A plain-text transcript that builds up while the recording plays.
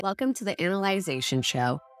Welcome to the Analyzation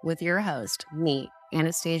Show with your host, me,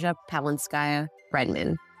 Anastasia Palinskaya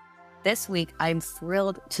Redman. This week, I'm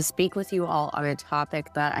thrilled to speak with you all on a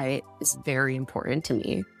topic that is very important to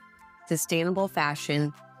me: sustainable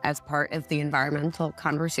fashion as part of the environmental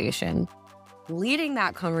conversation. Leading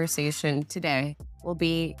that conversation today will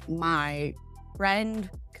be my friend,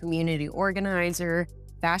 community organizer,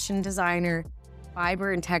 fashion designer,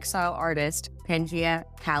 fiber and textile artist, Pangea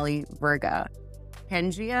Virga.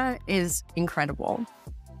 Pangea is incredible.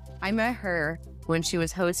 I met her when she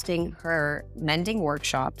was hosting her mending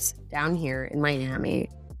workshops down here in Miami.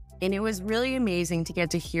 And it was really amazing to get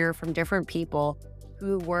to hear from different people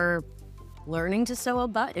who were learning to sew a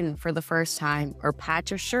button for the first time or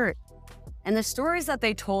patch a shirt. And the stories that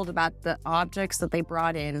they told about the objects that they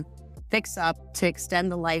brought in, fix up to extend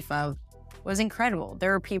the life of, was incredible.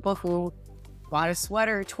 There were people who bought a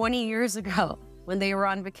sweater 20 years ago when they were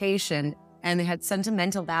on vacation and they had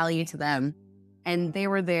sentimental value to them. And they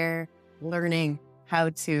were there learning how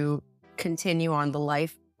to continue on the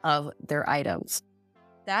life of their items.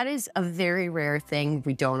 That is a very rare thing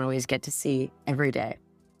we don't always get to see every day,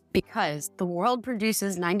 because the world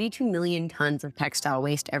produces 92 million tons of textile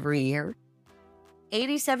waste every year.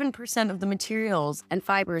 87% of the materials and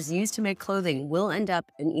fibers used to make clothing will end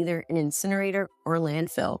up in either an incinerator or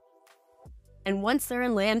landfill. And once they're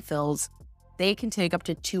in landfills, they can take up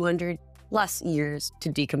to 200 plus years to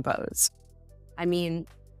decompose. I mean,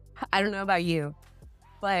 I don't know about you,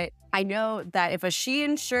 but I know that if a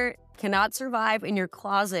Shein shirt cannot survive in your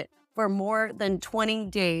closet for more than 20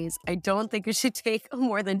 days, I don't think it should take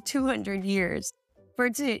more than 200 years for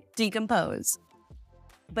it to decompose.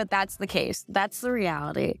 But that's the case. That's the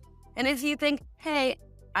reality. And if you think, hey,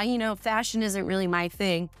 fashion isn't really my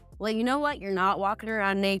thing, well, you know what? You're not walking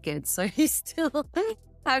around naked, so you still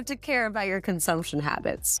have to care about your consumption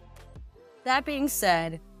habits. That being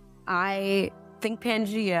said, I think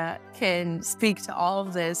Pangea can speak to all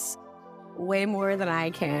of this way more than I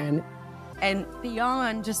can. And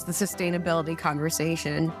beyond just the sustainability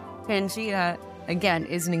conversation, Pangea, again,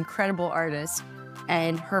 is an incredible artist,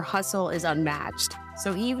 and her hustle is unmatched.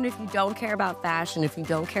 So even if you don't care about fashion, if you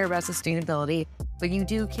don't care about sustainability, but you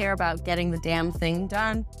do care about getting the damn thing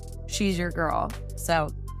done, she's your girl. So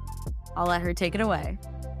I'll let her take it away.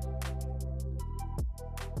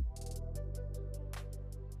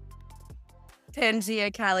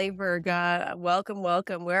 Pangea Virga,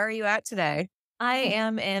 welcome. Where are you at today? I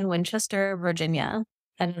am in Winchester, Virginia,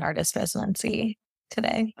 at an artist residency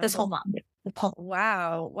today, this whole month.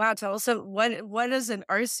 Wow. Tell us, what does an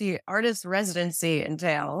artist residency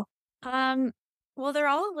entail? Well, they're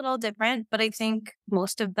all a little different, but I think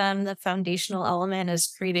most of them, the foundational element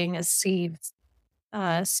is creating a safe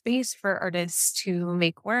space for artists to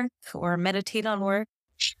make work or meditate on work.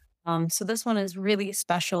 So this one is really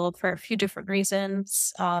special for a few different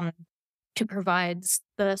reasons. To provide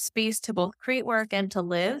the space to both create work and to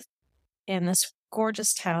live in this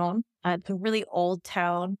gorgeous town. It's a really old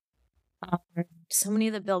town. So many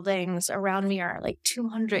of the buildings around me are like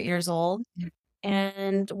 200 years old.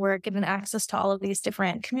 And we're given access to all of these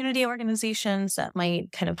different community organizations that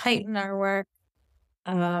might kind of heighten our work.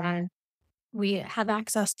 We have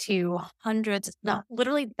access to hundreds, not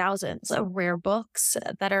literally thousands of rare books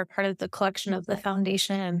that are part of the collection of the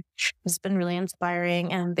foundation. It's been really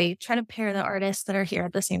inspiring, and they try to pair the artists that are here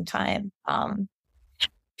at the same time.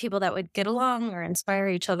 People that would get along or inspire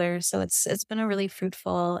each other. So it's been a really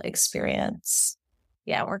fruitful experience.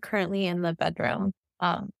 Yeah, we're currently in the bedroom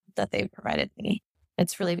that they've provided me.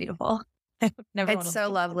 It's really beautiful. It's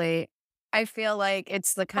so lovely. I feel like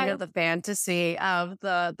it's the kind of the fantasy of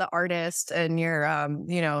the artist, and you're,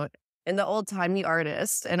 in the old timey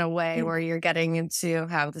artist in a way where you're getting to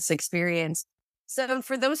have this experience. So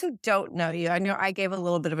for those who don't know you, I know I gave a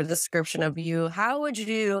little bit of a description of you. How would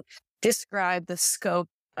you describe the scope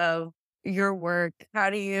of your work?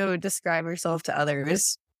 How do you describe yourself to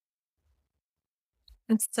others?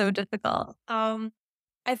 It's so difficult.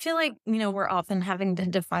 I feel like, we're often having to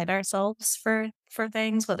define ourselves for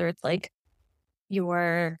things, whether it's like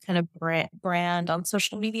your kind of brand on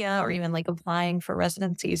social media or even like applying for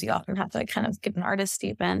residencies. You often have to kind of give an artist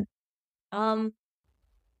statement. And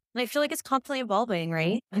I feel like it's constantly evolving,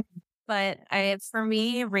 right? But for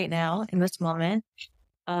me right now in this moment,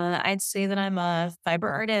 I'd say that I'm a fiber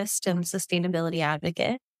artist and sustainability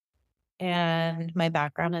advocate. And my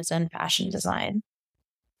background is in fashion design.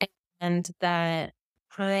 And that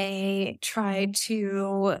I try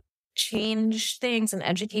to change things and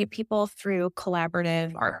educate people through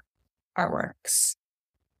collaborative artworks.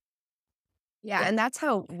 Yeah, and that's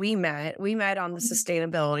how we met. We met on the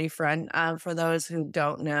sustainability front. For those who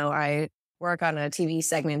don't know, I work on a TV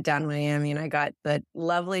segment down in Miami, and I got the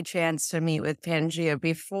lovely chance to meet with Pangea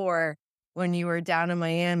before when you were down in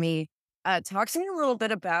Miami. Talk to me a little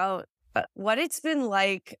bit about what it's been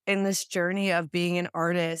like in this journey of being an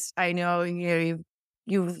artist. I know you've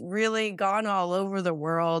really gone all over the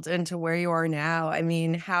world into where you are now. I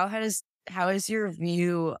mean, how has your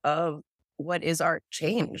view of what is art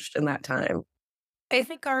changed in that time? I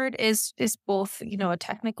think art is both, a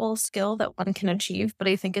technical skill that one can achieve, but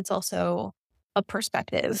I think it's also a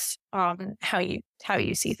perspective on how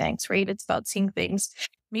you see things, right? It's about seeing things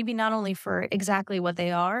maybe not only for exactly what they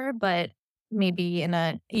are, but maybe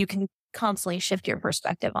you can constantly shift your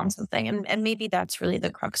perspective on something. And maybe that's really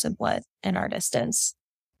the crux of what an artist is,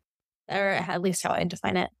 or at least how I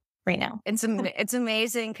define it right now. It's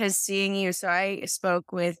amazing because seeing you. So I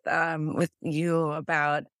spoke with you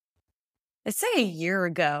about, let's say, a year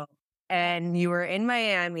ago, and you were in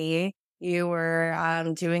Miami. You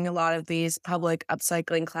were doing a lot of these public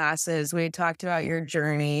upcycling classes. We talked about your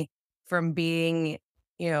journey from being,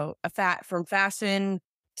 from fashion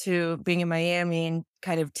to being in Miami and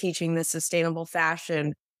kind of teaching the sustainable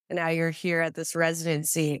fashion. And now you're here at this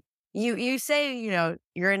residency. You say,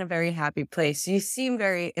 you're in a very happy place. You seem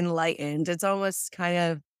very enlightened. It's almost kind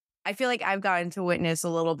of, I feel like I've gotten to witness a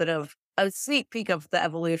little bit of a sneak peek of the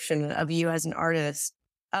evolution of you as an artist.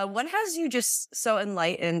 What has you just so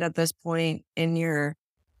enlightened at this point in your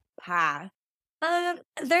path?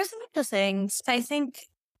 There's a bunch of things. I think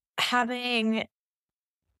having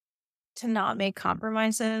to not make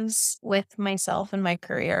compromises with myself and my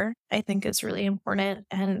career, I think is really important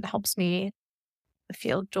and helps me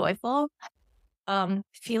feel joyful.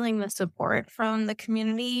 Feeling the support from the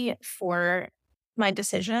community for my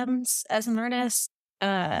decisions as an artist,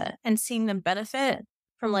 and seeing them benefit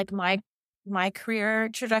from like my career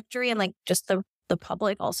trajectory, and like just the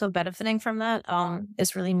public also benefiting from that,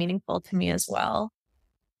 is really meaningful to me as well.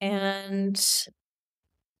 And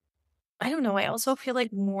I don't know, I also feel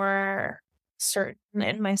like more certain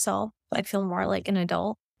in myself. I feel more like an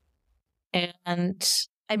adult. And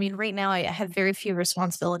I mean, right now I have very few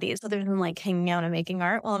responsibilities other than like hanging out and making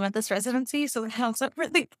art while I'm at this residency. So the house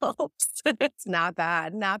really helps. It's not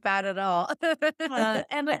bad. Not bad at all.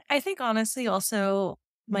 And I think honestly, also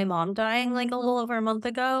my mom dying like a little over a month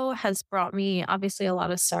ago has brought me obviously a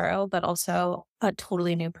lot of sorrow, but also a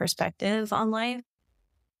totally new perspective on life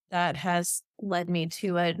that has led me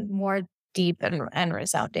to a more deep and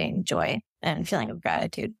resounding joy and feeling of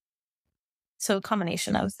gratitude. So a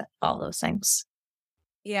combination of all those things.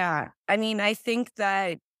 Yeah. I mean, I think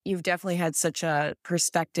that you've definitely had such a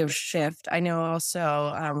perspective shift. I know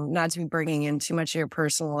also, not to be bringing in too much of your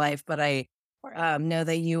personal life, but I know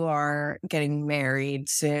that you are getting married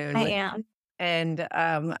soon. I am. And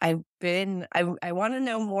I want to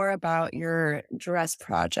know more about your dress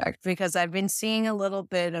project because I've been seeing a little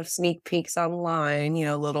bit of sneak peeks online,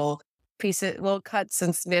 little cuts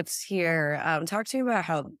and snips here. Talk to me about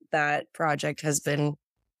how that project has been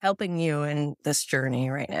helping you in this journey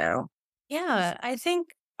right now. Yeah, I think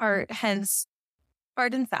art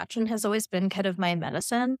and fashion has always been kind of my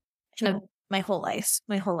medicine, kind of my whole life.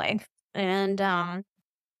 And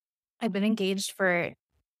I've been engaged for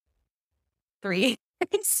 3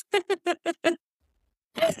 years.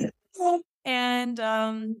 And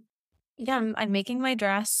yeah, I'm making my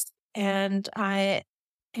dress, and I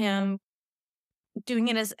am doing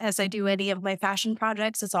it as I do any of my fashion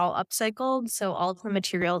projects. It's all upcycled. So all of the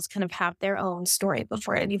materials kind of have their own story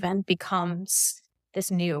before it even becomes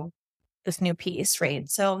this new piece, right?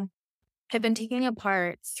 So I've been taking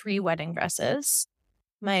apart 3 wedding dresses: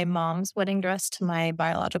 my mom's wedding dress to my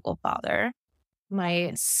biological father,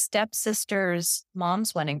 my stepsister's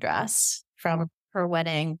mom's wedding dress from her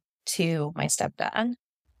wedding to my stepdad,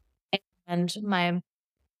 and my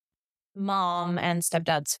mom and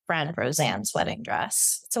stepdad's friend Roseanne's wedding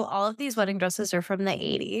dress. So all of these wedding dresses are from the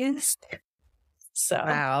 80s. So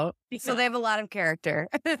Wow. So they have a lot of character.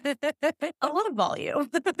 a lot of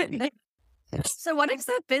volume. So what has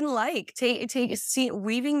that been like?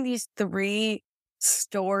 Weaving these 3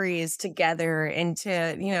 stories together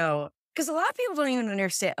into, because a lot of people don't even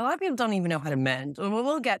understand. A lot of people don't even know how to mend.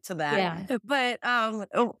 We'll get to that. Yeah. But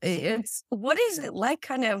what is it like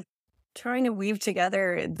kind of trying to weave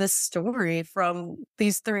together this story from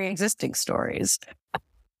these 3 existing stories?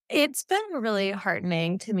 It's been really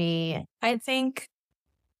heartening to me. I think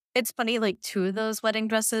it's funny, like 2 of those wedding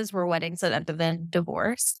dresses were weddings that ended in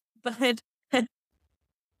divorce. But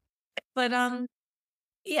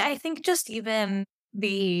yeah, I think just even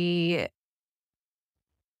the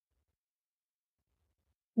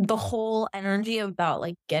the whole energy about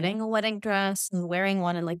like getting a wedding dress and wearing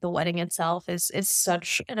one and like the wedding itself is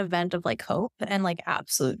such an event of like hope and like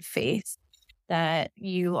absolute faith that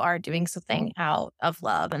you are doing something out of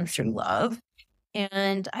love and through love.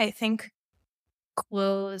 And I think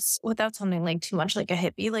clothes, without sounding like too much like a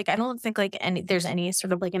hippie, like I don't think like there's any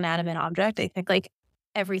sort of like inanimate object. I think like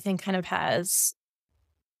everything kind of has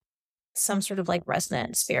some sort of like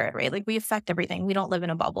resonant spirit, right? Like we affect everything. We don't live in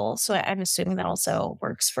a bubble. So I'm assuming that also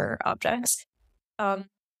works for objects. Um,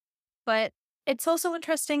 but it's also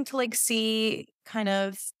interesting to like see kind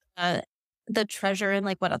of the treasure in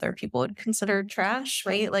like what other people would consider trash,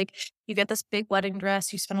 right? Like you get this big wedding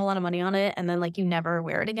dress, you spend a lot of money on it, and then like you never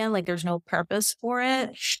wear it again. Like there's no purpose for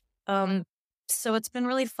it. Um, so it's been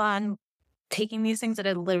really fun taking these things that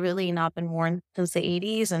had literally not been worn since the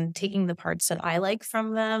 80s and taking the parts that I like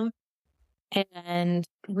from them and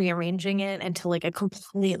rearranging it into like a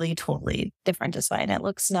completely, totally different design. It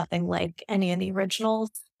looks nothing like any of the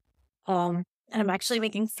originals. And I'm actually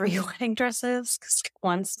making 3 wedding dresses because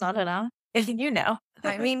one's not enough. If you know.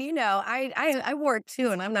 I mean, I wore it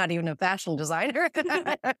too, and I'm not even a fashion designer.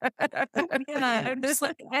 Yeah, I'm just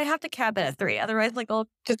like, I have to cap it at 3. Otherwise, like, I'll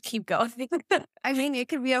just keep going. I mean, it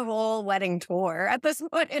could be a whole wedding tour at this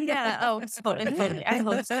point. Yeah. Oh, totally. I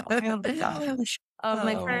hope so. I hope so.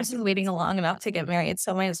 My parents is waiting long enough to get married,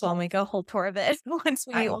 so might as well make a whole tour of it once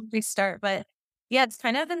we start. But yeah, it's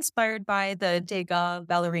kind of inspired by the Degas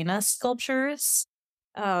ballerina sculptures.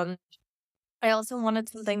 I also wanted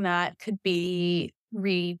something that could be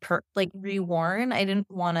reworn. I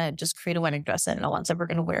didn't want to just create a wedding dress and no one's ever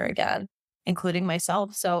going to wear again, including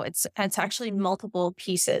myself. So it's actually multiple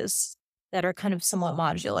pieces that are kind of somewhat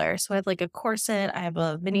modular. So I have like a corset, I have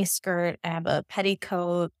a mini skirt, I have a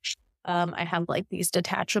petticoat. I have like these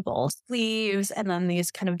detachable sleeves and then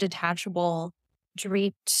these kind of detachable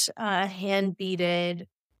draped, hand beaded,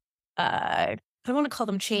 I don't want to call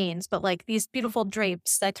them chains, but like these beautiful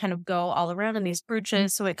drapes that kind of go all around in these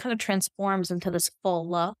brooches. So it kind of transforms into this full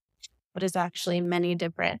look, but is actually many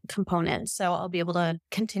different components. So I'll be able to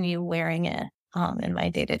continue wearing it in my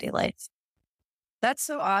day-to-day life. That's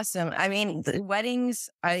so awesome. I mean, the weddings,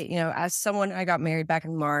 as someone, I got married back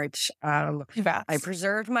in March. I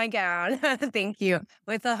preserved my gown. Thank you.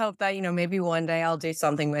 With the hope that, maybe one day I'll do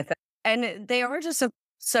something with it. And they are just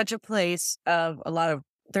such a place of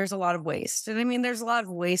there's a lot of waste. And I mean, there's a lot of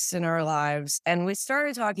waste in our lives. And we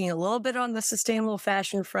started talking a little bit on the sustainable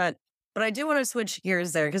fashion front, but I do want to switch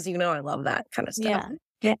gears there because, I love that kind of stuff.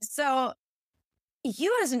 Yeah. So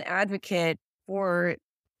you as an advocate for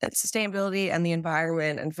sustainability and the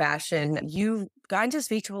environment and fashion, you've gotten to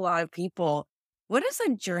speak to a lot of people. What has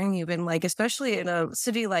the journey been like, especially in a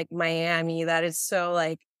city like Miami that is so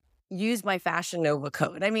like, use my Fashion Nova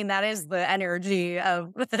code? I mean, that is the energy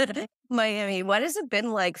of Miami. What has it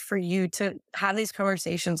been like for you to have these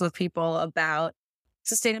conversations with people about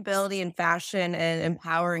sustainability and fashion and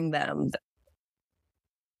empowering them?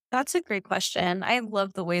 That's a great question. I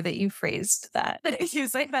love the way that you phrased that.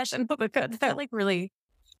 Use my Fashion Nova code. That like really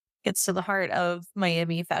gets to the heart of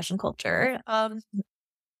Miami fashion culture.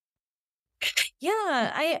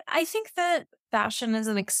 Yeah, I think that fashion is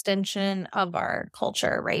an extension of our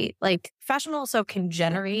culture, right? Like fashion also can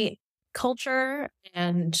generate culture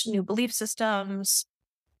and new belief systems,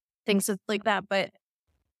 things like that. But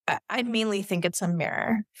I mainly think it's a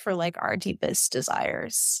mirror for like our deepest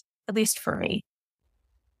desires, at least for me.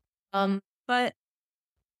 But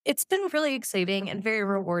it's been really exciting and very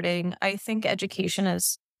rewarding. I think education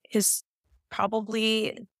is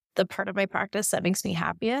probably the part of my practice that makes me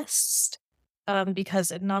happiest.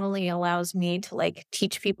 Because it not only allows me to like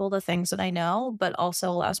teach people the things that I know, but also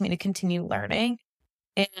allows me to continue learning.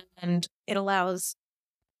 And it allows,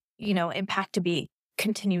 impact to be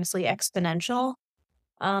continuously exponential.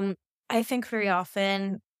 I think very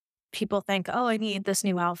often people think, oh, I need this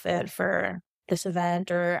new outfit for this event,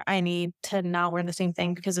 or I need to not wear the same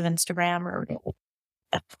thing because of Instagram or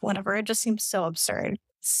whatever. It just seems so absurd.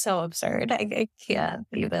 So absurd. I can't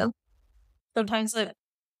even. Sometimes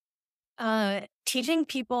teaching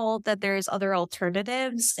people that there's other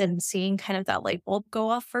alternatives and seeing kind of that light bulb go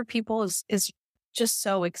off for people is just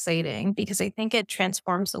so exciting because I think it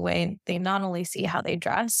transforms the way they not only see how they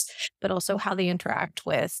dress, but also how they interact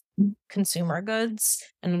with consumer goods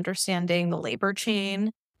and understanding the labor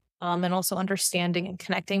chain, and also understanding and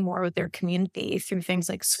connecting more with their community through things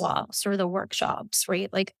like swaps or the workshops,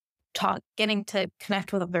 right? Like getting to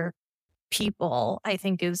connect with other people, I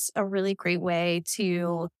think is a really great way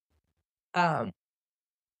to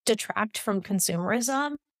detract from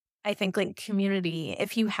consumerism. I think like community,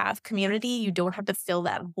 if you have community, you don't have to fill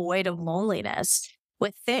that void of loneliness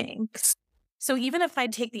with things. So even if I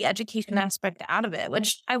take the education aspect out of it,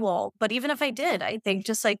 which I will, but even if I did, I think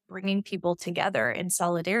just like bringing people together in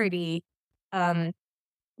solidarity um,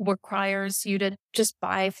 requires you to just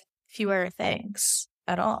buy fewer things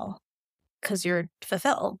at all because you're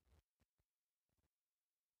fulfilled.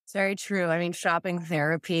 It's very true. I mean, shopping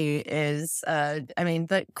therapy is, I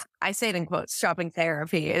say it in quotes, shopping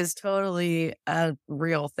therapy is totally a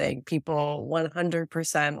real thing. People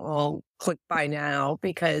 100% will click buy now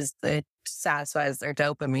because it satisfies their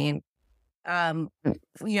dopamine. Um,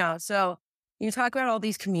 so you talk about all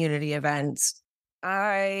these community events.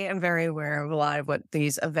 I am very aware of a lot of what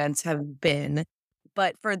these events have been.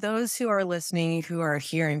 But for those who are listening, who are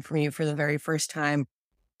hearing from you for the very first time,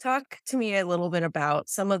 talk to me a little bit about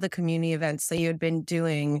some of the community events that you had been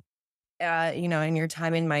doing, in your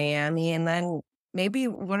time in Miami. And then maybe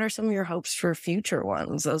what are some of your hopes for future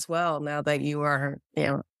ones as well, now that you are,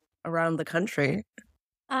 around the country?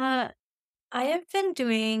 Uh, I have been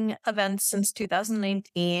doing events since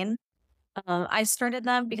 2019. I started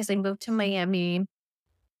them because I moved to Miami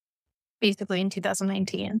basically in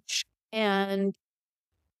 2019. And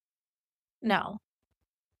no,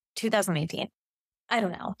 2018. I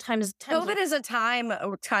don't know. Time's COVID is a time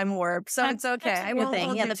warp, so it's okay. I will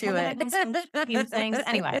hold Yeah, you the to it. pandemic things.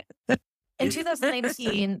 Anyway, in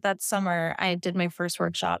 2019, that summer, I did my first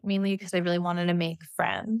workshop mainly because I really wanted to make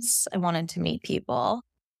friends. I wanted to meet people.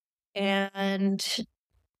 And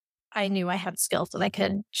I knew I had skills that I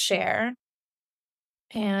could share.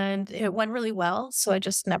 And it went really well. So I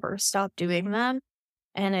just never stopped doing them.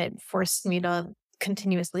 And it forced me to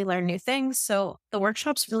continuously learn new things. So the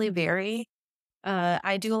workshops really vary.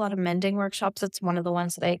 I do a lot of mending workshops. It's one of the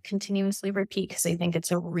ones that I continuously repeat because I think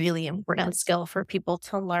it's a really important skill for people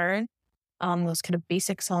to learn. Those kind of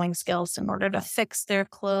basic sewing skills in order to fix their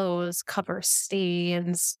clothes, cover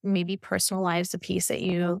stains, maybe personalize a piece that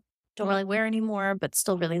you don't really wear anymore, but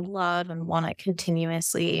still really love and want to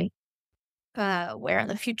continuously wear in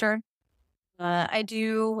the future. I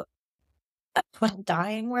do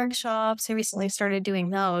dyeing workshops. I recently started doing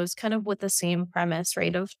those kind of with the same premise,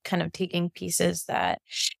 right? Of kind of taking pieces that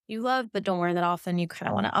you love, but don't wear that often. You kind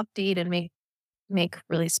of want to update and make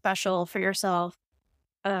really special for yourself.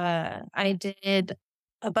 I did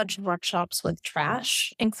a bunch of workshops with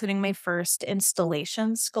trash, including my first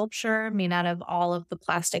installation sculpture made out of all of the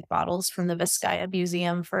plastic bottles from the Vizcaya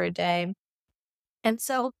Museum for a day. And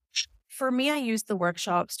so for me, I use the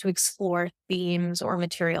workshops to explore themes or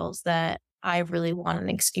materials that I really want an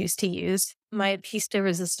excuse to use. My piece de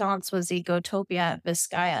resistance was Ecotopia at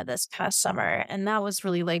Vizcaya this past summer. And that was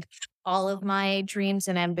really like all of my dreams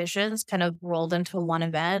and ambitions kind of rolled into one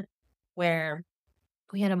event where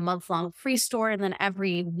we had a month-long free store, and then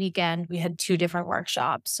every weekend we had 2 different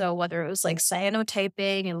workshops. So whether it was like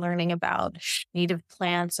cyanotyping and learning about native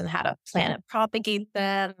plants and how to plant and propagate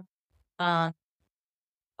them, uh,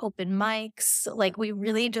 open mics, like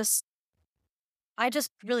I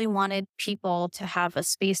just really wanted people to have a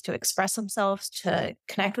space to express themselves, to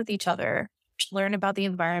connect with each other, to learn about the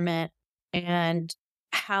environment and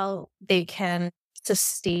how they can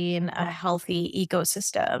sustain a healthy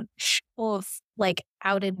ecosystem, both like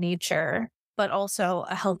out in nature, but also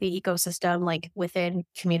a healthy ecosystem like within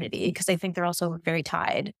community. Because I think they're also very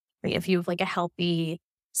tied. Right? If you have like a healthy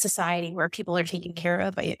society where people are taken care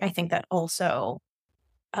of, I think that also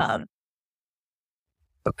um,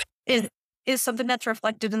 is is something that's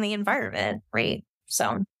reflected in the environment, right?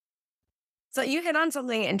 So you hit on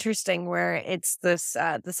something interesting where it's this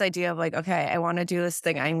idea of like, okay, I want to do this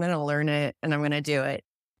thing. I'm going to learn it and I'm going to do it.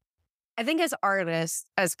 I think as artists,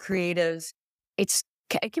 as creatives, it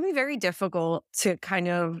can be very difficult to kind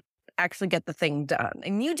of actually get the thing done.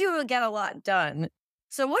 And you do get a lot done.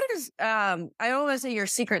 So what is I don't want to say your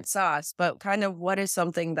secret sauce, but kind of what is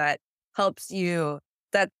something that helps you,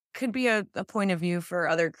 that could be a point of view for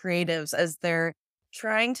other creatives as they're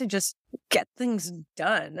trying to just get things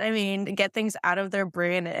done. I mean, get things out of their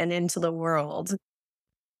brain and into the world.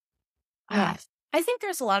 I think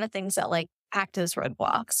there's a lot of things that like act as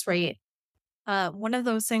roadblocks, right? One of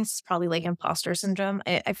those things is probably like imposter syndrome.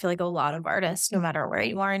 I feel like a lot of artists, no matter where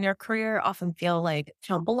you are in your career, often feel like I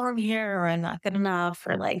don't belong here or I'm not good enough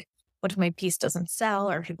or like, what if my piece doesn't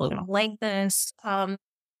sell or people don't like this?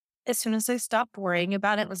 As soon as I stopped worrying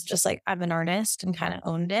about it, was just like, I'm an artist and kind of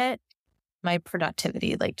owned it. My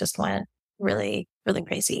productivity like just went really, really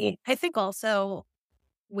crazy. I think also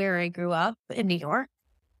where I grew up in New York,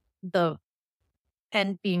 the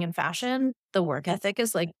and being in fashion, the work ethic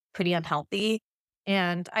is like pretty unhealthy.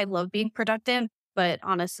 And I love being productive, but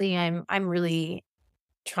honestly, I'm really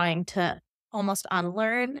trying to almost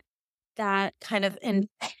unlearn that kind of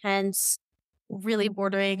intense really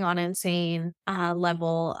bordering on insane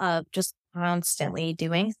level of just constantly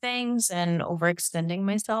doing things and overextending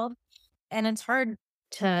myself. And it's hard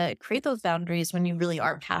to create those boundaries when you really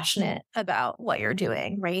are passionate about what you're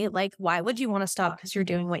doing, right? Like, why would you want to stop because you're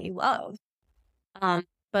doing what you love?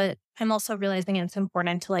 But I'm also realizing it's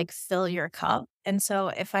important to like fill your cup. And so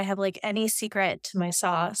if I have like any secret to my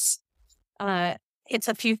sauce, uh, it's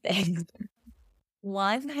a few things.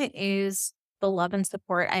 One is the love and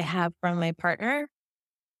support I have from my partner,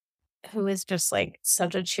 who is just like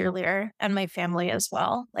such a cheerleader, and my family as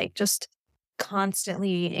well. Like just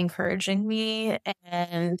constantly encouraging me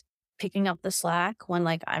and picking up the slack when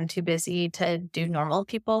like I'm too busy to do normal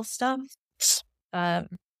people stuff. Um,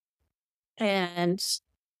 and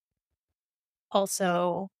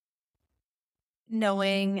also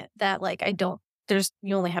knowing that like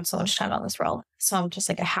you only have so much time on this world. So I'm just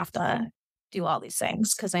like, I have to do all these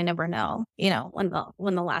things because I never know, when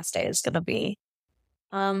the last day is going to be.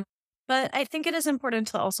 Um, but I think it is important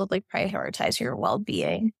to also like prioritize your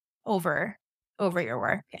well-being over your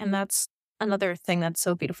work. And that's another thing that's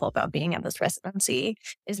so beautiful about being at this residency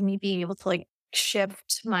is me being able to like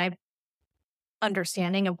shift my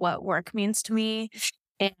understanding of what work means to me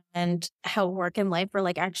and how work and life are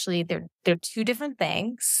like actually they're two different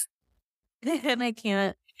things. And I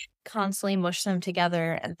can't constantly mush them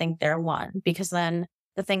together and think they're one, because then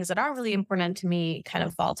the things that are really important to me kind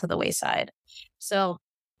of fall to the wayside. So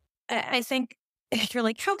I think if you're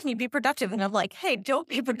like, how can you be productive? And I'm like, hey, don't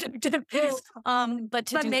be productive.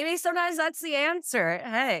 But maybe sometimes that's the answer.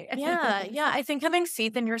 Hey. yeah. I think having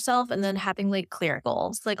faith in yourself and then having like clear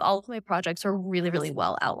goals. Like all of my projects are really, really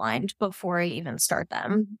well outlined before I even start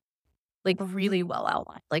them. Like really well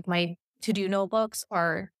outlined. Like my to-do notebooks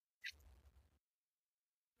are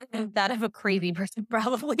that of a crazy person,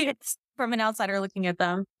 probably. It's from an outsider looking at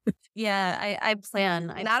them. Yeah, I plan.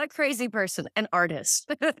 I'm Not a crazy person, an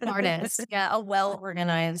artist. artist. Yeah, a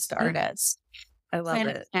well-organized artist. I love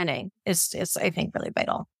it. Planning is I think really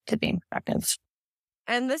vital to being productive.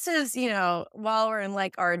 And this is, while we're in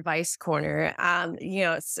like our advice corner,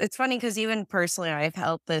 it's funny because even personally, I've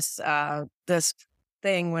held this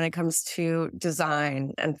thing when it comes to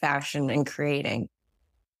design and fashion and creating.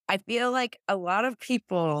 I feel like a lot of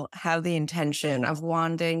people have the intention of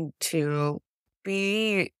wanting to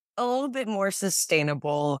be a little bit more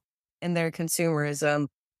sustainable in their consumerism.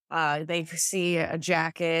 They see a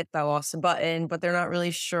jacket that lost a button, but they're not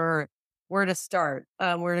really sure where to start,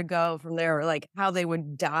 where to go from there, or like how they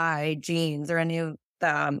would dye jeans or any of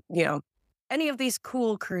any of these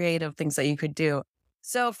cool creative things that you could do.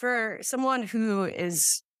 So for someone who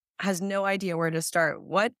has no idea where to start,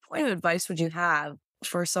 what point of advice would you have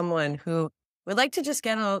for someone who would like to just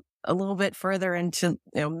get a little bit further into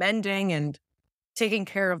mending and taking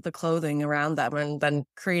care of the clothing around them and then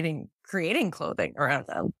creating clothing around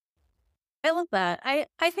them? I love that.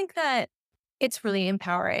 I think that it's really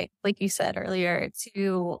empowering, like you said earlier,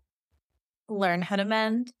 to learn how to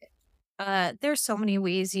mend. There's so many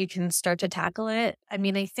ways you can start to tackle it. I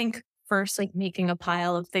mean, I think first, like making a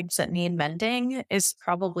pile of things that need mending is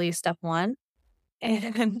probably step one.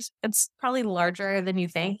 And it's probably larger than you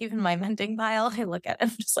think. Even my mending pile, I look at it,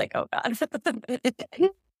 I'm just like, oh God.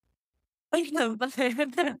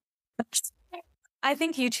 I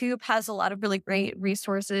think YouTube has a lot of really great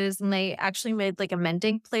resources, and they actually made like a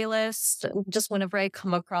mending playlist. Just whenever I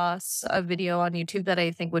come across a video on YouTube that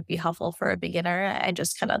I think would be helpful for a beginner, I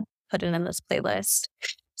just kind of put it in this playlist.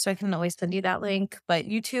 So I can always send you that link. But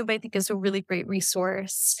YouTube, I think, is a really great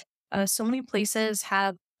resource. So many places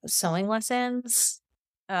have sewing lessons,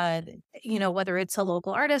 whether it's a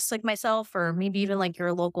local artist like myself or maybe even like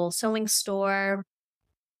your local sewing store.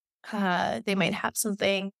 They might have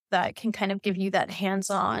something that can kind of give you that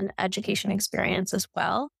hands-on education experience as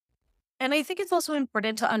well. And I think it's also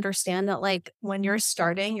important to understand that like when you're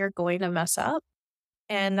starting, you're going to mess up.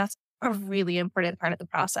 And that's a really important part of the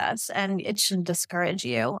process. And it shouldn't discourage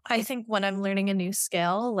you. I think when I'm learning a new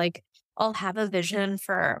skill, like I'll have a vision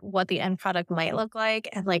for what the end product might look like.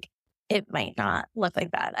 And like it might not look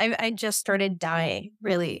like that. I just started dyeing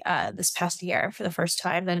really this past year for the first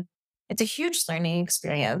time. And it's a huge learning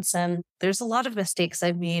experience. And there's a lot of mistakes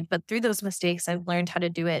I've made, but through those mistakes, I've learned how to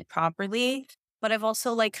do it properly. But I've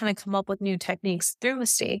also like kind of come up with new techniques through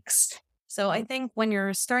mistakes. So I think when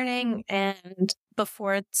you're starting and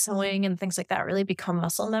before sewing and things like that really become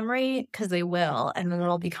muscle memory, because they will, and then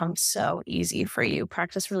it'll become so easy for you.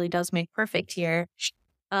 Practice really does make perfect here.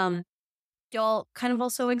 You'll kind of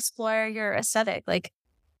also explore your aesthetic. Like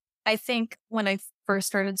I think when I first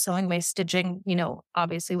started sewing, my stitching,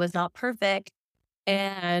 obviously was not perfect.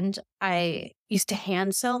 And I used to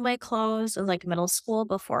hand sew my clothes in like middle school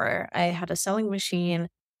before I had a sewing machine.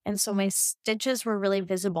 And so my stitches were really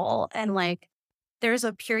visible. And like there's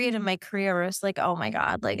a period in my career where it's like, oh my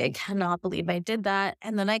God, like I cannot believe I did that.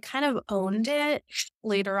 And then I kind of owned it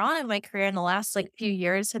later on in my career. In the last like few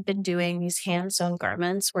years, have been doing these hand sewn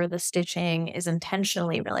garments where the stitching is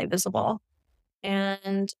intentionally really visible.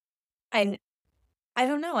 And I I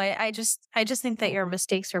don't know. I just think that your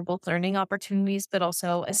mistakes are both learning opportunities, but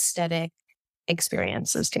also aesthetic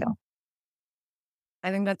experiences too. I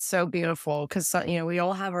think that's so beautiful because, we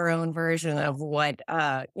all have our own version of what,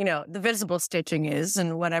 the visible stitching is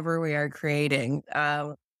and whatever we are creating.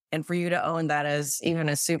 And for you to own that as even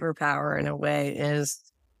a superpower in a way is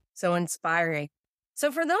so inspiring.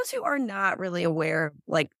 So for those who are not really aware of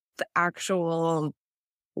like the actual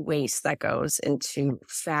waste that goes into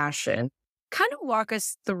fashion, kind of walk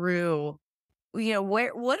us through,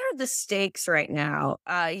 what are the stakes right now?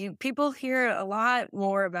 People hear a lot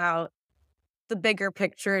more about the bigger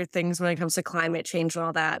picture things when it comes to climate change and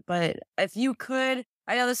all that. But if you could,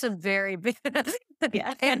 I know this is a very big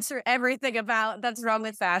Yeah. answer everything about that's wrong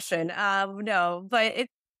with fashion. No, but if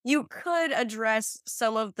you could address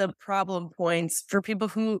some of the problem points for people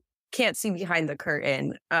who can't see behind the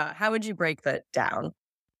curtain, how would you break that down?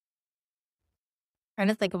 Trying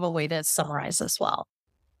to think of a way to summarize this well.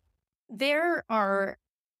 There are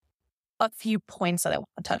a few points that I want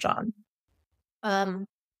to touch on. Um,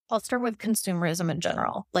 I'll start with consumerism in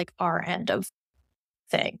general, like our end of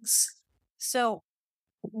things. So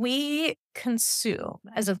we consume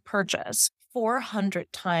as of purchase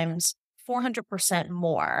 400 times, 400%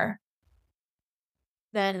 more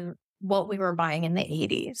than what we were buying in the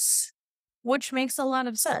 80s, which makes a lot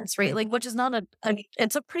of sense, right? Like, which is not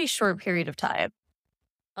it's a pretty short period of time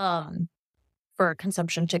um, for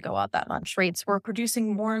consumption to go out that much, right? So we're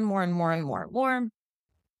producing more and more and more and more and more.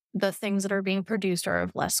 The things that are being produced are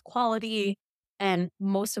of less quality. And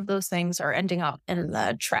most of those things are ending up in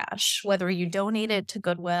the trash, whether you donate it to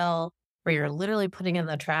Goodwill or you're literally putting it in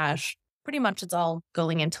the trash. Pretty much it's all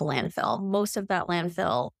going into landfill. Most of that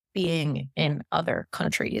landfill being in other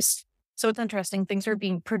countries. So it's interesting. Things are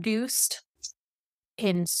being produced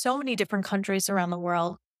in so many different countries around the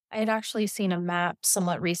world. I had actually seen a map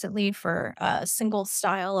somewhat recently for a single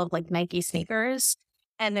style of like Nike sneakers.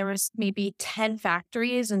 And there was maybe 10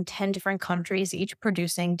 factories in 10 different countries, each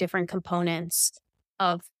producing different components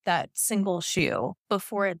of that single shoe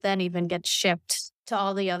before it then even gets shipped to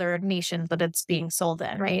all the other nations that it's being sold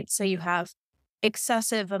in, right? So you have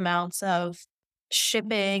excessive amounts of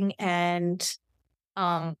shipping and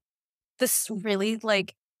um, this really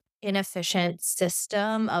like inefficient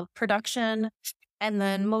system of production. And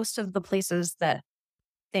then most of the places that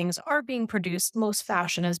things are being produced, most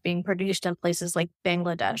fashion is being produced in places like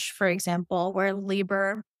Bangladesh, for example, where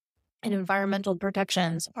labor and environmental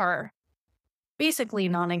protections are basically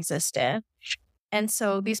non existent. And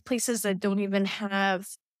so these places that don't even have,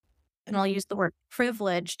 and I'll use the word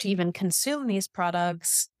privilege to even consume these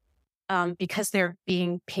products because they're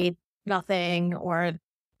being paid nothing or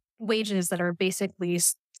wages that are basically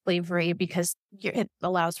slavery because it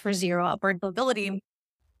allows for zero upward mobility.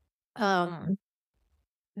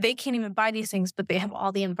 They can't even buy these things, but they have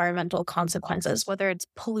all the environmental consequences, whether it's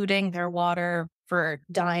polluting their water for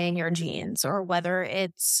dyeing your jeans or whether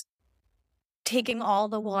it's taking all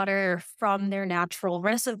the water from their natural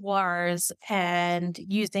reservoirs and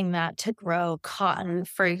using that to grow cotton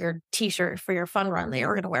for your t-shirt for your fun run that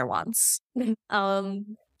you're going to wear once.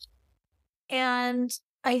 um, and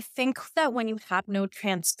I think that when you have no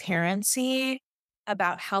transparency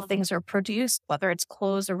about how things are produced, whether it's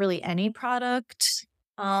clothes or really any product,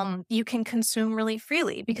 you can consume really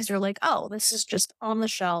freely because you're like, oh, this is just on the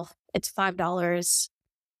shelf. It's $5.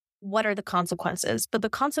 What are the consequences? But the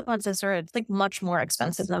consequences are like much more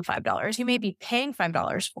expensive than $5. You may be paying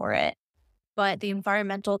 $5 for it, but the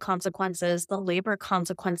environmental consequences, the labor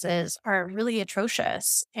consequences are really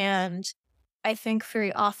atrocious. And I think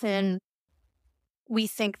very often we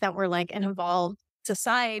think that we're like an evolved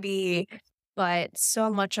society, but so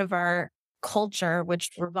much of our culture,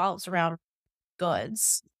 which revolves around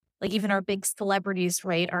goods, like even our big celebrities,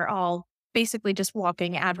 right, are all basically just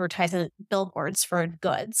walking advertising billboards for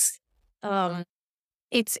goods. Um,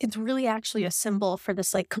 it's really actually a symbol for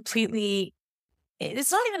this like completely.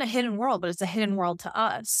 It's not even a hidden world, but it's a hidden world to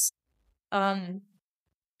us. Um,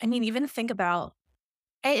 I mean, even think about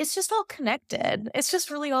it's just all connected. It's just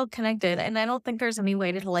really all connected. And I don't think there's any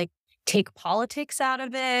way to like take politics out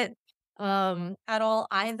of it at all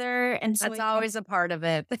either. And so That's always a part of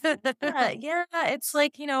it. yeah, it's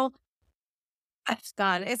like,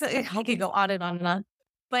 God, I could go on and on and on.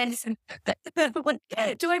 But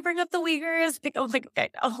do I bring up the Uyghurs? Like, oh, like, okay,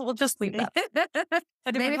 we'll just leave that.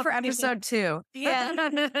 Maybe for episode 2.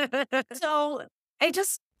 Yeah. So I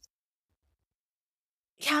just,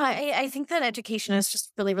 yeah, I think that education is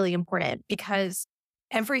just really, really important because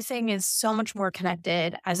everything is so much more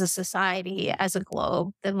connected as a society, as a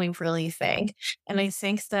globe than we really think. And I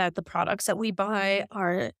think that the products that we buy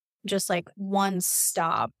are just like one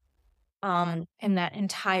stop in that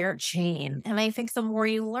entire chain. And I think the more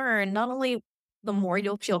you learn, not only the more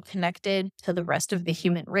you'll feel connected to the rest of the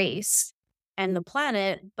human race and the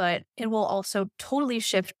planet, but it will also totally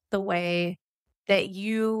shift the way that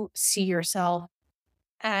you see yourself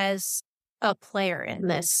as a player in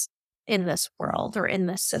this world or in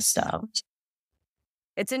this system.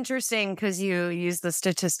 It's interesting because you use the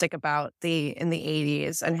statistic about in the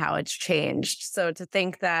 80s and how it's changed. So to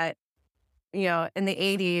think that, in the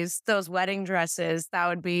 80s, those wedding dresses, that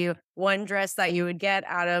would be one dress that you would get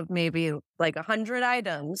out of maybe like 100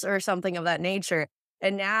 items or something of that nature.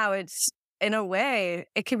 And now it's, in a way,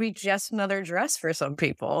 it could be just another dress for some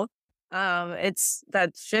people.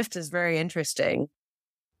 That shift is very interesting.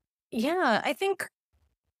 Yeah, I think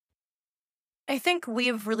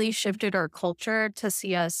we've really shifted our culture to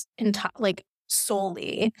see us like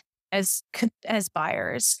solely as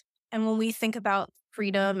buyers. And when we think about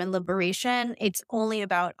freedom and liberation, it's only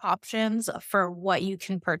about options for what you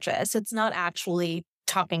can purchase. It's not actually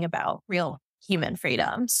talking about real human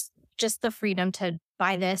freedoms, just the freedom to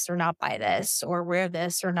buy this or not buy this, or wear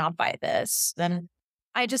this or not buy this. Then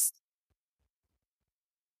I just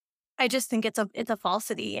think it's a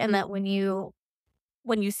falsity, and that when you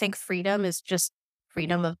think freedom is just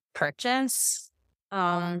freedom of purchase,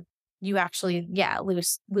 you actually,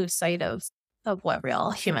 lose sight of what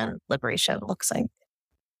real human liberation looks like.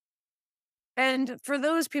 And for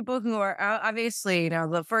those people who are obviously,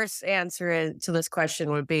 the first answer to this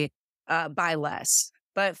question would be buy less.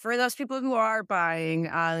 But for those people who are buying,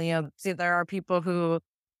 there are people who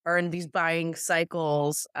are in these buying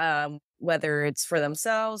cycles, whether it's for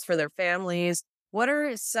themselves, for their families. What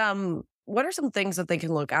are some things that they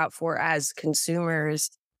can look out for as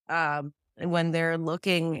consumers when they're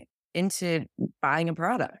looking into buying a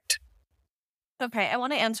product? Okay, I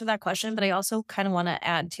want to answer that question, but I also kind of want to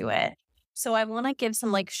add to it. So I want to give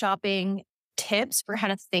some like shopping tips for how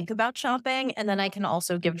to think about shopping. And then I can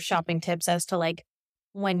also give shopping tips as to like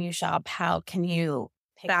when you shop, how can you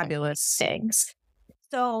pick Fabulous things.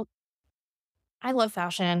 So I love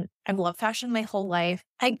fashion. I've loved fashion my whole life.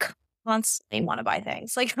 I constantly want to buy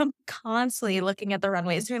things. Like I'm constantly looking at the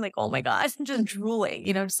runways doing like, oh my gosh, I'm just drooling,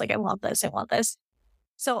 just like, I want this. I want this.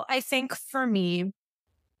 So I think for me,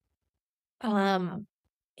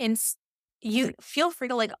 you feel free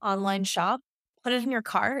to like online shop, put it in your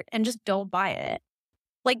cart and just don't buy it.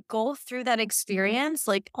 Like go through that experience,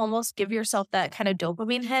 like almost give yourself that kind of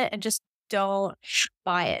dopamine hit and just don't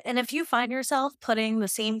buy it. And if you find yourself putting the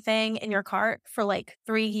same thing in your cart for like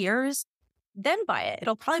 3 years, then buy it.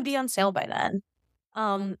 It'll probably be on sale by then.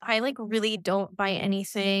 I like really don't buy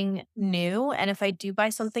anything new. And if I do buy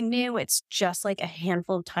something new, it's just like a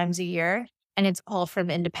handful of times a year. And it's all from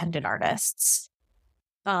independent artists.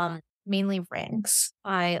 Mainly rings.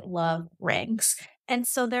 I love rings. And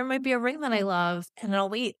so there might be a ring that I love and I'll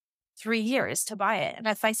wait 3 years to buy it. And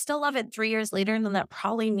if I still love it 3 years later, then that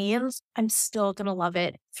probably means I'm still going to love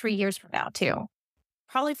it 3 years from now too.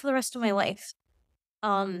 Probably for the rest of my life.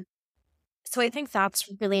 So I think that's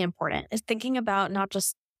really important, is thinking about not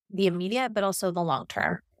just the immediate, but also the long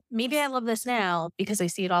term. Maybe I love this now because I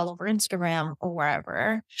see it all over Instagram or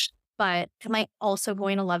wherever, but am I also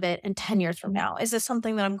going to love it in 10 years from now? Is this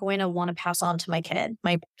something that I'm going to want to pass on to my kid,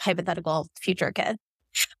 my hypothetical future kid?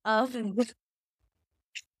 My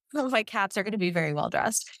cats are going to be very well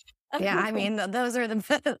dressed. Yeah, I mean, those are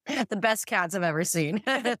the best cats I've ever seen.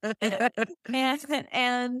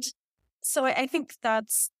 and so I think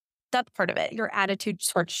that's part of it. Your attitude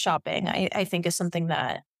towards shopping, I think, is something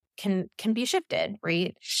that can be shifted,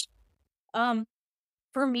 right?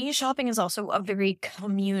 For me, shopping is also a very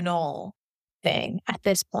communal thing at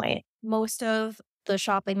this point. Most of the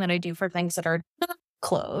shopping that I do for things that are not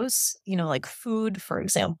clothes, like food, for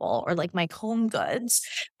example, or like my home goods,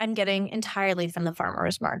 I'm getting entirely from the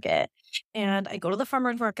farmer's market. And I go to the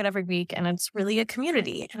farmer's market every week and it's really a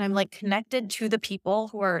community. And I'm like connected to the people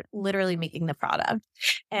who are literally making the product.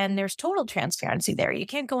 And there's total transparency there. You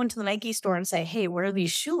can't go into the Nike store and say, hey, where are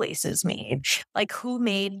these shoelaces made? Like who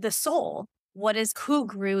made the sole? Who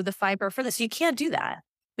grew the fiber for this? You can't do that.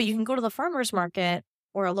 But you can go to the farmer's market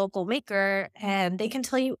or a local maker and they can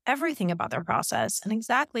tell you everything about their process and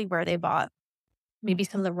exactly where they bought maybe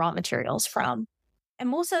some of the raw materials from. And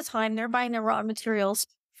most of the time they're buying their raw materials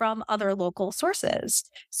from other local sources.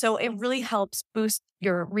 So it really helps boost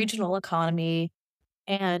your regional economy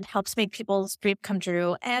and helps make people's dream come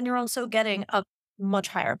true. And you're also getting a much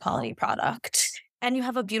higher quality product. And you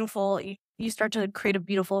have you start to create a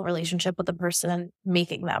beautiful relationship with the person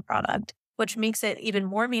making that product, which makes it even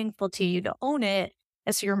more meaningful to you to own it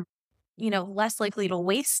as you're, less likely to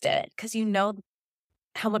waste it because you know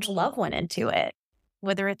how much love went into it.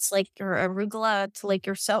 Whether it's like your arugula to like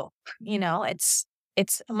your soap,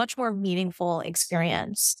 it's a much more meaningful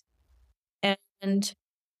experience. And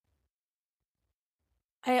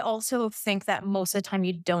I also think that most of the time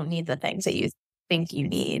you don't need the things that you think you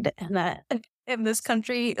need. And that in this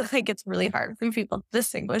country, like it's really hard for people to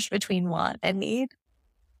distinguish between want and need.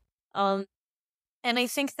 Um, and I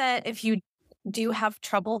think that if you do have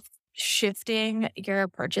trouble shifting your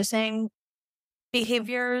purchasing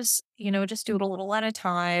behaviors, just do it a little at a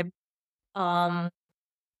time. And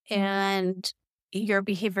your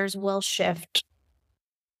behaviors will shift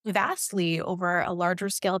vastly over a larger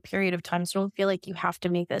scale period of time. So don't feel like you have to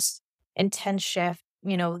make this intense shift,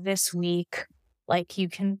 this week. Like you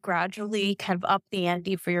can gradually kind of up the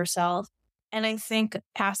ante for yourself. And I think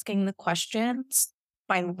asking the questions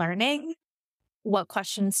by learning what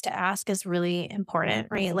questions to ask is really important,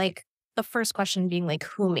 right? Like the first question being like,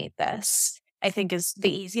 who made this? I think is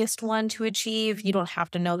the easiest one to achieve. You don't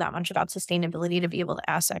have to know that much about sustainability to be able to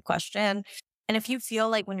ask that question. And if you feel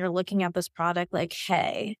like when you're looking at this product, like,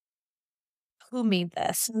 hey, who made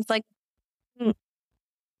this? And it's like,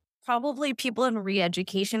 probably people in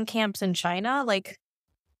re-education camps in China, like,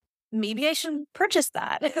 maybe I shouldn't purchase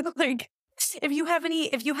that. Like, if you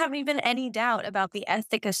have even any doubt about the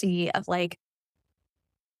efficacy of like,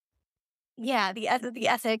 the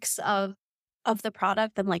ethics of the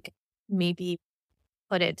product, then like maybe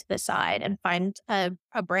put it to the side and find a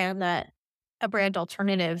brand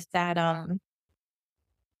alternative that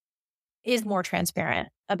is more transparent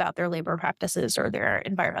about their labor practices or their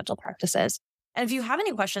environmental practices. And if you have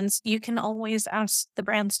any questions, you can always ask the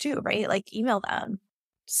brands too, right? Like email them,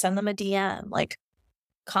 send them a DM, like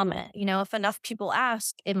comment. If enough people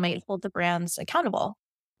ask, it might hold the brands accountable.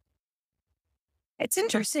 It's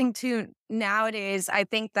interesting too. Nowadays, I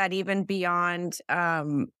think that even beyond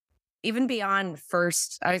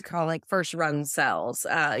first, I would call like first run sales,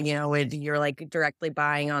 when you're like directly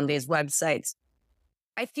buying on these websites.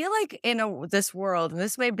 I feel like in this world, and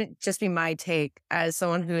this may just be my take as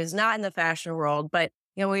someone who is not in the fashion world, but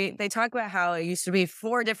they talk about how it used to be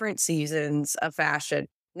 4 different seasons of fashion.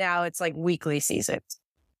 Now it's like weekly seasons.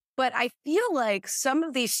 But I feel like some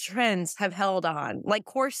of these trends have held on. Like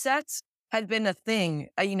corsets had been a thing.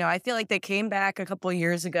 I feel like they came back a couple of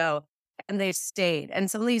years ago and they stayed.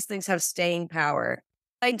 And some of these things have staying power.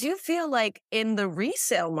 I do feel like in the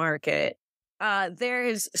resale market, there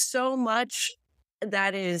is so much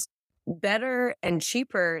that is better and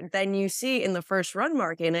cheaper than you see in the first run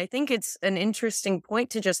market. And I think it's an interesting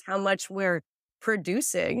point to just how much we're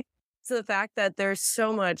producing. So the fact that there's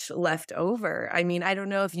so much left over. I mean, I don't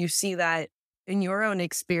know if you see that in your own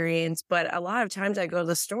experience, but a lot of times I go to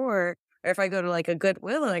the store or if I go to like a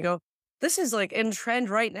Goodwill and I go, this is like in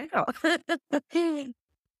trend right now.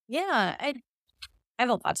 Yeah, I have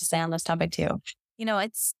a lot to say on this topic too.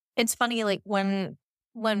 It's funny, like when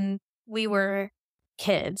we were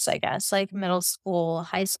kids, I guess, like middle school,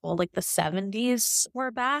 high school, like the 70s were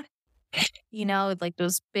back, like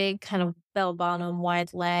those big kind of bell bottom,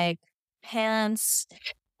 wide leg pants,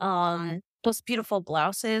 those beautiful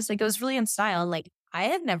blouses. Like it was really in style. And like I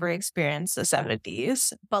had never experienced the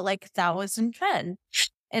 70s, but like that was in trend.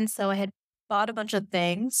 And so I had bought a bunch of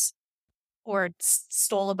things or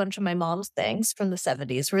stole a bunch of my mom's things from the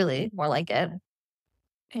 70s, really, more like it,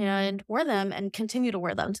 and wore them and continue to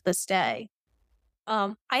wear them to this day.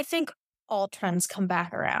 I think all trends come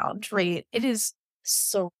back around, right? It is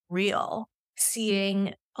surreal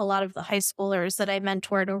seeing a lot of the high schoolers that I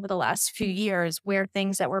mentored over the last few years wear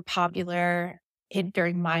things that were popular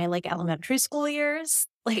during my like elementary school years.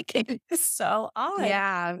 Like it is so odd.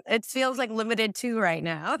 Yeah, it feels like limited too right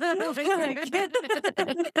now. Like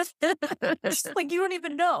you don't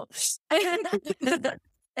even know.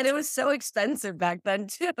 And it was so expensive back then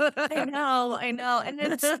too. I know. And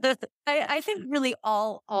it's I think really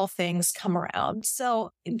all things come around.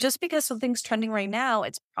 So just because something's trending right now,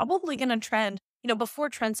 it's probably gonna trend. Before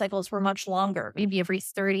trend cycles were much longer, maybe every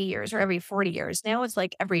 30 years or every 40 years. Now it's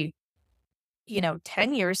like every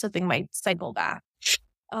 10 years something might cycle back.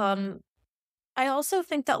 I also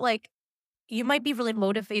think that like you might be really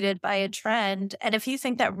motivated by a trend. And if you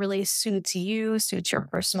think that really suits you, suits your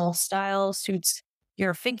personal style, suits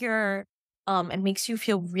your figure, and makes you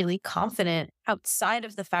feel really confident outside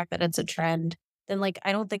of the fact that it's a trend, then like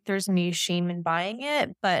I don't think there's any shame in buying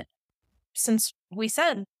it. But since we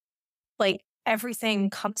said like everything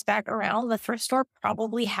comes back around, the thrift store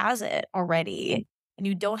probably has it already. And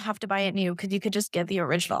you don't have to buy it new because you could just get the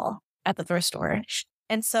original at the thrift store.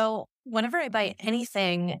 And so whenever I buy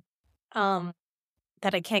anything um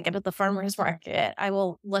that I can't get at the farmer's market, I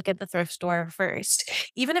will look at the thrift store first.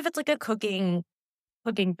 Even if it's like a cooking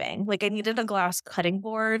thing. Like I needed a glass cutting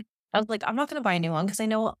board. I was like, I'm not gonna buy a new one because I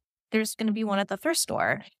know there's gonna be one at the thrift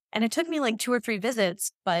store. And it took me like 2 or 3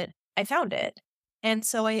 visits, but I found it. And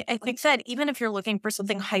so I think that even if you're looking for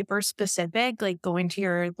something hyper specific, like going to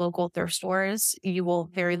your local thrift stores, you will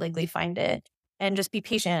very likely find it. And just be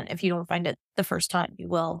patient. If you don't find it the first time, you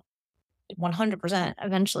will 100%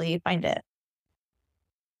 eventually find it.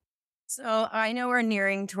 So I know we're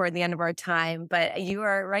nearing toward the end of our time, but you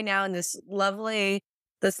are right now in this lovely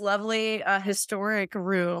historic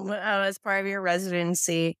room as part of your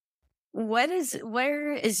residency.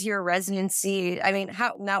 Where is your residency? I mean,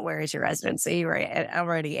 not where is your residency? You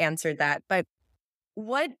already answered that, but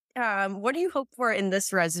what do you hope for in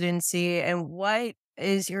this residency, and what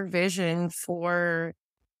is your vision for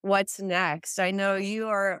what's next? I know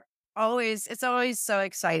it's always so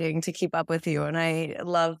exciting to keep up with you, and I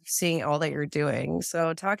love seeing all that you're doing.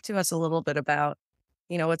 So talk to us a little bit about,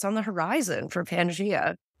 what's on the horizon for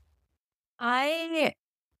Pangea. I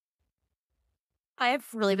I've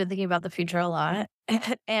really been thinking about the future a lot.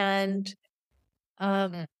 And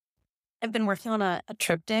um I've been working on a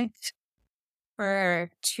triptych for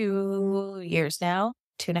 2 years now,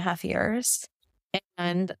 2.5 years.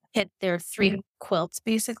 And they're three quilts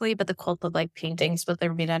basically, but the quilts look like paintings, but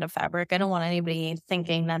they're made out of fabric. I don't want anybody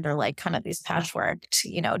thinking that they're like kind of these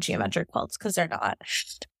patchworked, geometric quilts because they're not.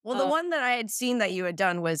 Well, the one that I had seen that you had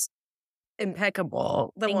done was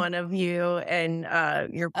impeccable. The one of you and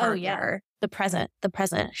your partner. Oh yeah, the present.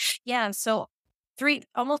 Yeah. So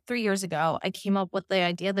almost 3 years ago, I came up with the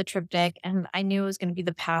idea of the triptych, and I knew it was going to be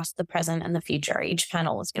the past, the present, and the future. Each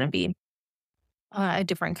panel was going to be a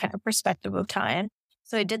different kind of perspective of time.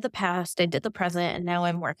 So I did the past, I did the present, and now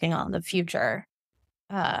I'm working on the future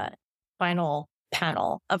final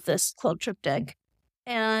panel of this quilt triptych.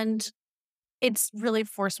 And it's really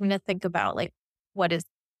forced me to think about like what is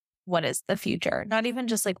the future? Not even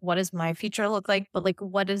just like what does my future look like, but like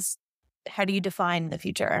how do you define the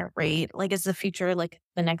future, right? Like is the future like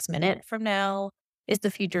the next minute from now? Is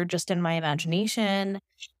the future just in my imagination?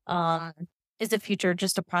 Um, is the future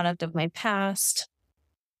just a product of my past?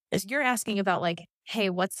 As you're asking about like,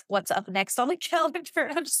 hey, what's up next on the calendar?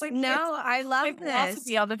 I'm just like, no, I love this.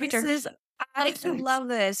 Philosophy on the future. I love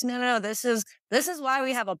this. No. This is why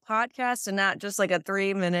we have a podcast and not just like a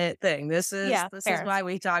 3-minute thing. This is why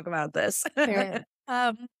we talk about this. Fair.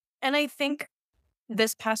 And I think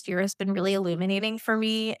this past year has been really illuminating for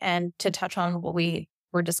me. And to touch on what we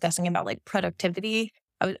were discussing about like productivity,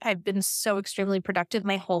 I've been so extremely productive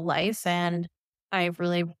my whole life, and I've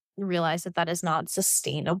really realized that is not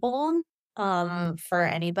sustainable for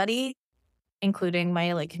anybody, including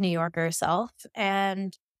my like New Yorker self.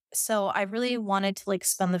 And so I really wanted to like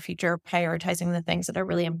spend the future prioritizing the things that are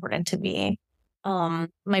really important to me.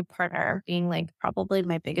 My partner being like probably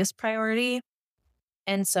my biggest priority.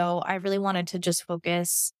 And so I really wanted to just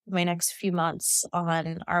focus my next few months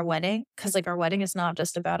on our wedding, because like our wedding is not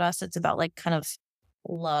just about us. It's about like kind of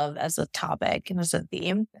love as a topic and as a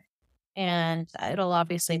theme. And it'll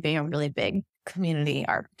obviously be a really big community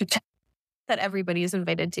art that everybody is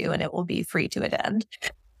invited to, and it will be free to attend.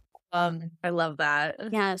 I love that.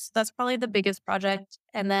 Yes, that's probably the biggest project.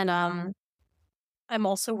 And then I'm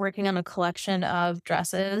also working on a collection of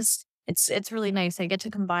dresses. It's really nice. I get to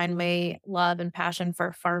combine my love and passion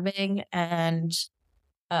for farming and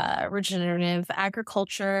regenerative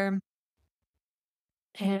agriculture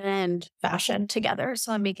and fashion together.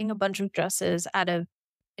 So I'm making a bunch of dresses out of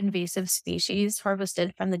invasive species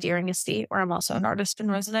harvested from the Deering Estate, where I'm also an artist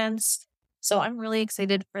in residence. So I'm really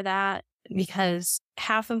excited for that, because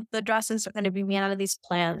half of the dresses are going to be made out of these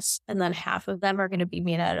plants, and then half of them are going to be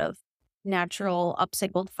made out of natural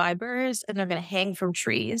upcycled fibers, and they're going to hang from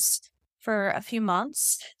trees for a few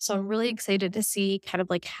months. So I'm really excited to see kind of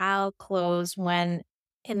like how clothes, when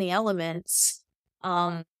in the elements,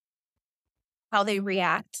 how they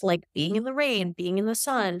react, like being in the rain, being in the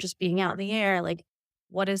sun, just being out in the air. Like,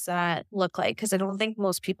 what does that look like? Because I don't think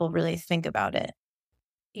most people really think about it,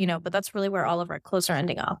 but that's really where all of our clothes are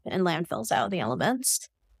ending up, in landfills out in the elements.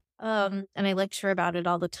 And I lecture about it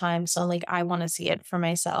all the time. So like, I want to see it for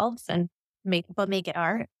myself and make it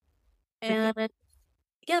art. And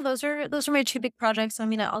yeah, those are my two big projects. I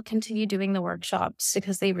mean, I'll continue doing the workshops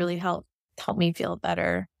because they really help me feel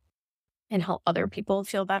better and help other people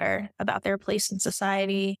feel better about their place in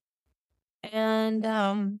society. And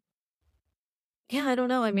yeah, I don't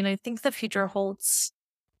know. I mean, I think the future holds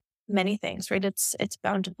many things, right? It's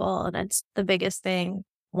bountiful, and it's the biggest thing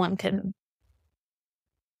one can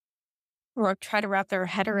or try to wrap their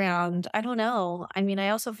head around. I don't know. I mean, I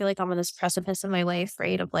also feel like I'm on this precipice in my life,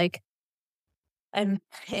 right? Of like I'm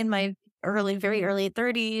in my very early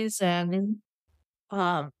 30s, and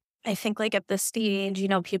I think like at this stage,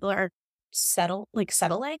 people are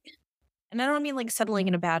settling. And I don't mean like settling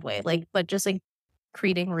in a bad way, like, but just like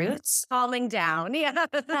creating roots. Calming down. Yeah.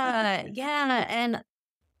 Yeah.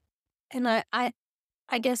 And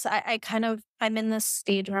I guess I kind of, I'm in this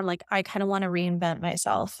stage where I'm like, I kind of want to reinvent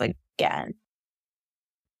myself again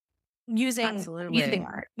Absolutely.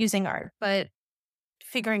 using art, but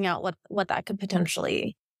figuring out what that could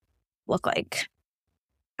potentially look like.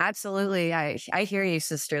 Absolutely. I hear you,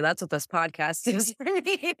 sister. That's what this podcast is for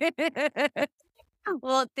me.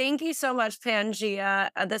 Well, thank you so much, Pangea.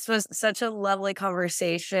 This was such a lovely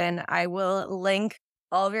conversation. I will link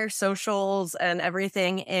all of your socials and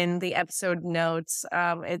everything in the episode notes.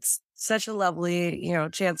 It's such a lovely,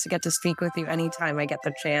 chance to get to speak with you anytime I get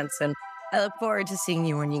the chance. And I look forward to seeing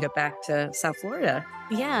you when you get back to South Florida.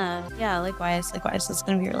 Yeah. Likewise. It's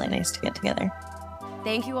going to be really nice to get together.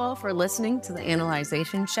 Thank you all for listening to the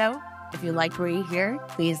Analyzation Show. If you liked what you hear,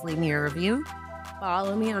 please leave me a review.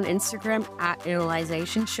 Follow me on Instagram at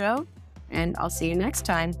Analyzation Show. And I'll see you next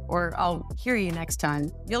time, or I'll hear you next time.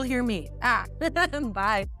 You'll hear me.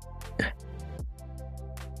 Bye.